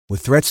With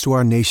threats to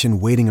our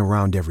nation waiting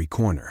around every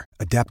corner,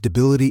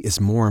 adaptability is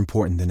more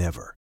important than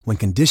ever. When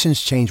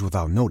conditions change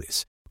without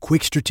notice,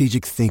 quick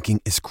strategic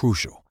thinking is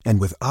crucial.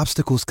 And with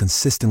obstacles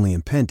consistently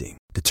impending,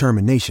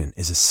 determination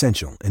is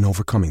essential in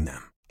overcoming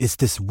them. It's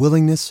this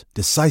willingness,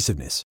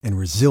 decisiveness, and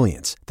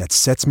resilience that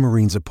sets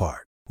Marines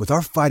apart. With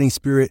our fighting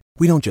spirit,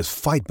 we don't just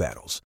fight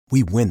battles,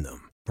 we win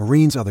them.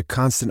 Marines are the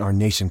constant our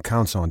nation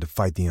counts on to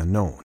fight the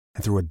unknown.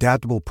 And through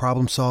adaptable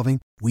problem solving,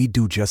 we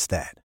do just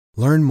that.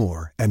 Learn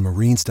more at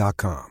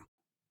marines.com.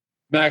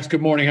 Max,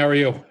 good morning. How are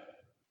you?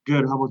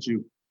 Good. How about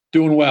you?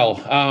 Doing well.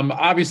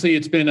 Obviously,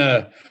 it's been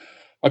a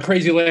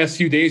crazy last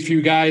few days for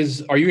you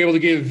guys. Are you able to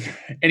give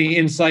any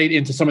insight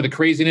into some of the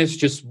craziness?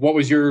 Just what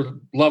was your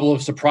level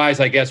of surprise,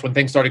 I guess, when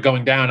things started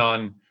going down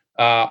on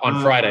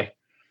Friday?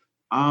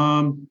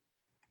 I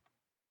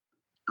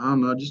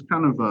don't know. Just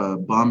kind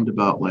of bummed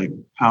about like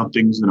how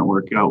things didn't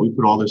work out. We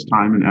put all this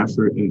time and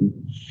effort and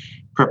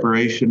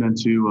preparation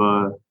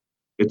into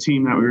a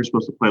team that we were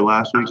supposed to play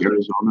last week,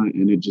 Arizona,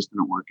 and it just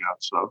didn't work out.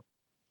 So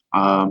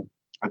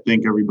I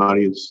think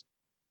everybody is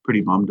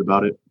pretty bummed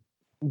about it.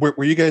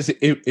 Were you guys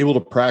able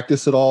to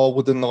practice at all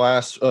within the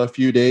last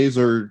few days,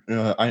 or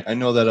I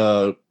know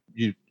that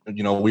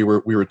we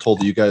were told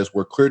that you guys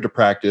were cleared to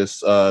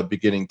practice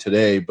beginning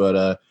today,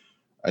 but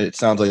it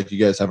sounds like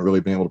you guys haven't really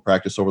been able to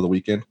practice over the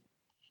weekend.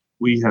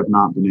 We have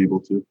not been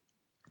able to.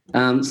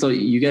 So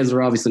you guys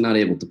are obviously not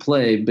able to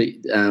play, but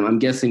I'm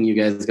guessing you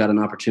guys got an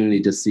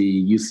opportunity to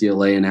see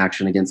UCLA in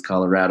action against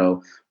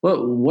Colorado.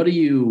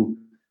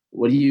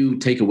 What do you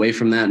take away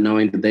from that,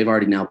 knowing that they've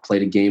already now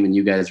played a game and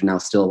you guys are now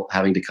still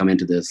having to come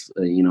into this,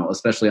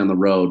 especially on the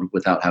road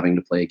without having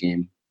to play a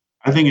game?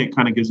 I think it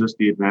kind of gives us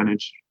the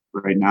advantage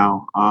right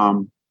now.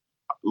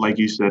 Like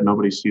you said,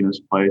 nobody's seen us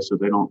play, so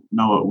they don't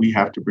know what we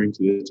have to bring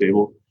to the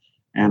table.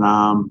 And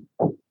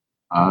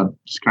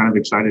just kind of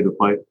excited to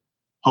play.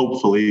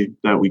 Hopefully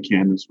that we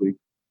can this week.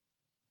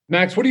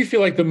 Max, what do you feel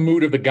like the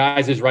mood of the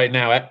guys is right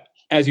now?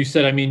 As you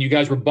said, I mean, you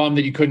guys were bummed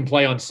that you couldn't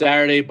play on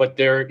Saturday, but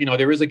there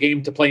is a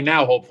game to play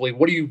now, hopefully.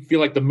 What do you feel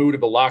like the mood of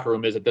the locker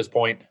room is at this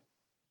point?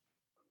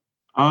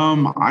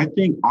 I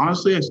think,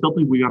 honestly, I still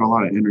think we got a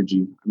lot of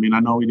energy. I mean, I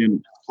know we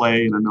didn't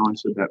play, and I know I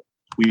said that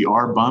we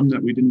are bummed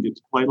that we didn't get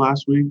to play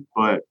last week,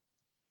 but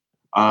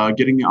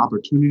getting the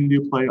opportunity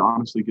to play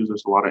honestly gives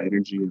us a lot of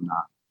energy, and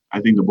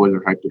I think the boys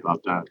are hyped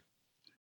about that.